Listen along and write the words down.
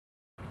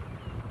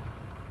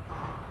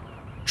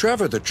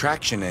Trevor, the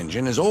traction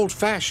engine, is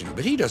old-fashioned,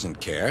 but he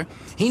doesn't care.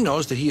 He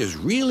knows that he is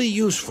really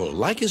useful,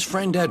 like his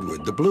friend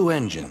Edward, the blue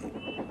engine.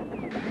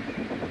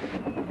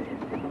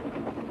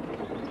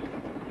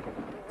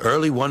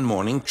 Early one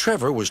morning,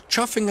 Trevor was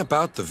chuffing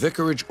about the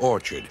vicarage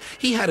orchard.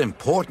 He had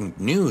important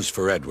news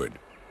for Edward.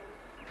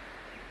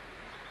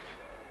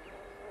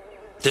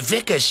 The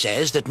vicar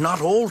says that not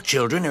all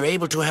children are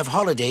able to have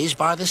holidays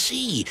by the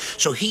sea,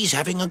 so he's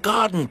having a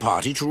garden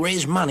party to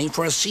raise money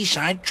for a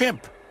seaside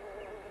trip.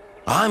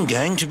 I'm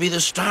going to be the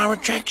star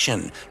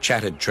attraction,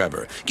 chatted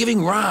Trevor,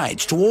 giving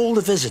rides to all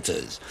the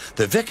visitors.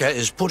 The vicar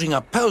is putting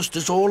up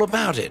posters all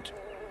about it.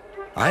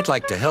 I'd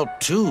like to help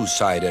too,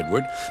 sighed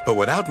Edward, but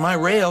without my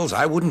rails,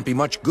 I wouldn't be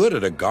much good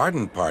at a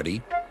garden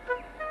party.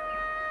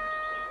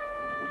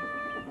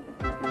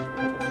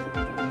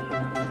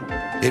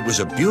 It was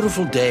a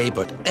beautiful day,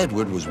 but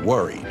Edward was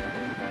worried.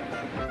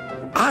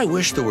 I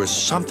wish there was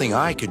something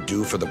I could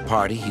do for the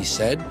party, he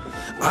said.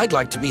 I'd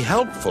like to be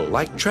helpful,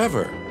 like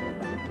Trevor.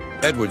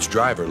 Edward's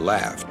driver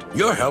laughed.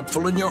 You're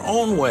helpful in your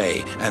own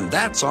way, and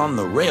that's on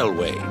the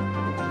railway.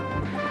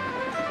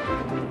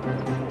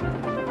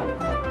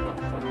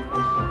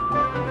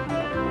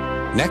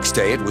 Next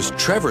day, it was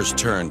Trevor's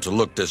turn to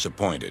look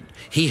disappointed.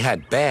 He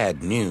had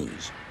bad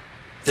news.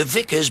 The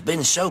vicar's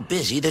been so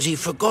busy that he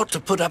forgot to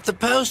put up the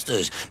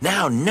posters.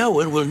 Now no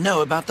one will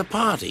know about the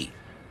party.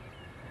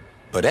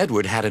 But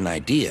Edward had an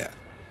idea.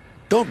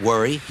 Don't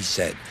worry, he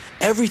said.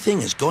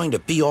 Everything is going to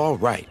be all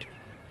right.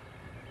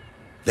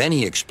 Then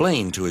he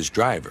explained to his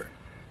driver.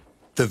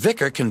 The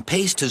vicar can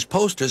paste his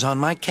posters on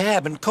my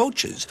cab and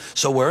coaches,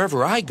 so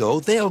wherever I go,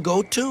 they'll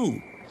go too.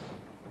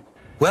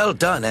 Well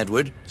done,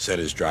 Edward, said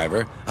his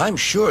driver. I'm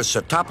sure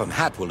Sir Topham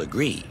Hatt will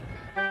agree.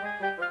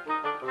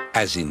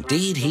 As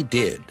indeed he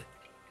did.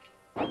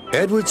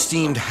 Edward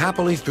steamed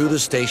happily through the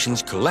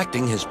stations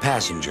collecting his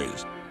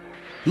passengers.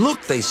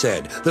 Look, they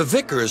said, the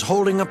vicar is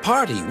holding a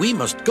party. We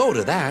must go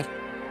to that.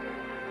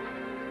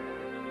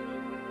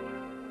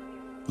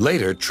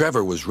 Later,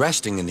 Trevor was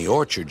resting in the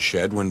orchard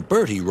shed when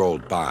Bertie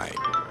rolled by.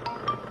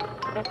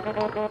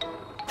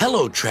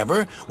 Hello,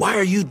 Trevor. Why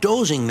are you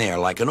dozing there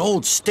like an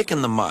old stick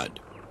in the mud?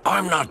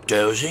 I'm not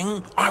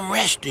dozing. I'm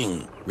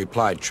resting,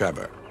 replied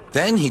Trevor.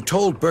 Then he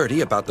told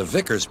Bertie about the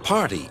vicar's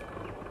party.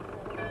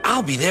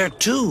 I'll be there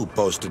too,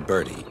 boasted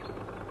Bertie.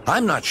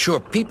 I'm not sure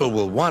people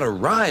will want to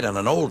ride on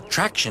an old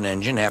traction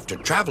engine after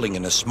traveling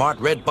in a smart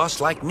red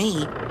bus like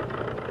me.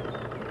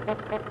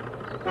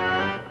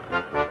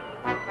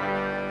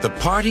 The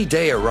party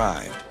day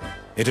arrived.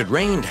 It had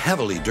rained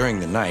heavily during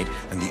the night,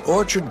 and the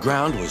orchard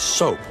ground was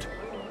soaked.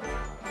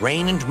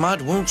 Rain and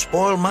mud won't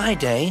spoil my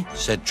day,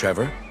 said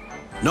Trevor.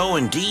 No,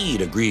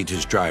 indeed, agreed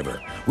his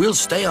driver. We'll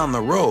stay on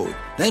the road,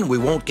 then we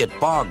won't get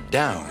bogged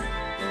down.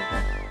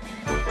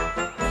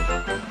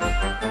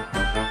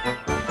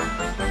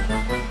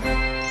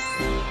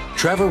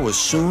 Trevor was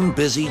soon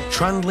busy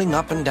trundling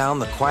up and down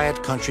the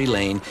quiet country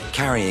lane,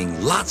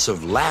 carrying lots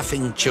of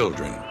laughing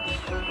children.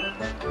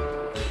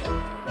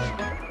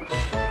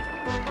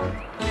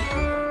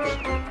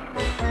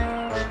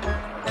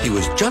 He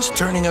was just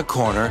turning a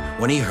corner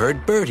when he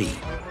heard Bertie.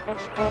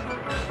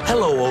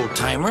 Hello,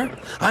 old-timer.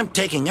 I'm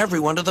taking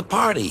everyone to the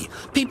party.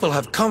 People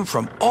have come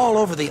from all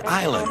over the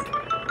island.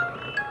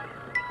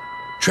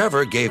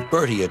 Trevor gave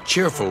Bertie a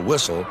cheerful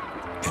whistle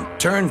and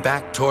turned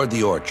back toward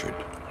the orchard.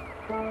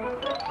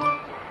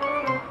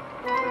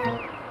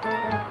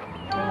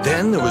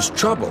 Then there was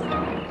trouble.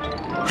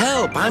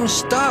 Help, I'm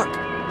stuck,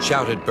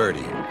 shouted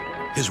Bertie.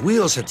 His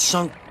wheels had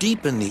sunk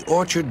deep in the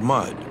orchard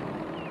mud.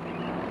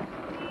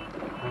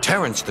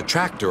 Terence the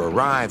tractor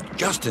arrived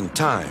just in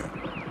time.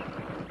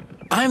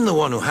 I'm the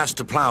one who has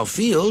to plow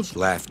fields,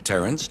 laughed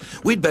Terence.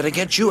 We'd better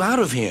get you out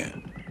of here.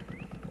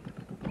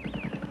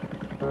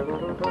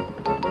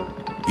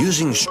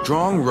 Using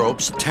strong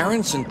ropes,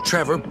 Terence and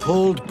Trevor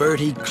pulled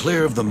Bertie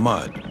clear of the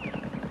mud.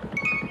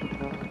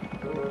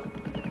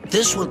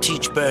 This will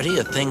teach Bertie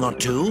a thing or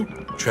two,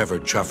 Trevor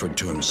chuffered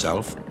to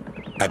himself.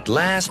 At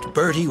last,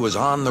 Bertie was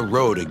on the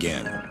road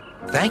again.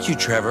 Thank you,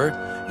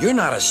 Trevor. You're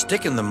not a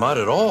stick in the mud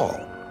at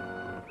all.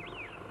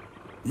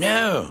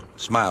 No,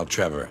 smiled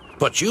Trevor,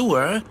 but you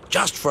were,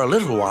 just for a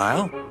little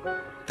while.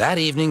 That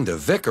evening, the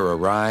vicar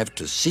arrived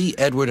to see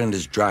Edward and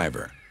his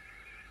driver.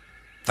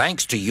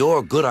 Thanks to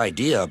your good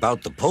idea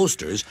about the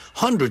posters,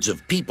 hundreds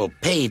of people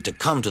paid to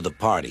come to the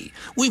party.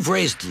 We've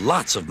raised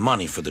lots of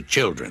money for the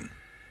children.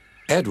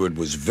 Edward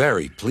was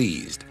very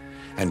pleased,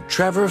 and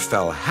Trevor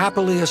fell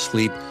happily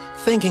asleep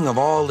thinking of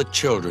all the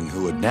children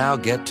who would now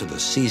get to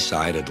the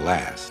seaside at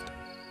last.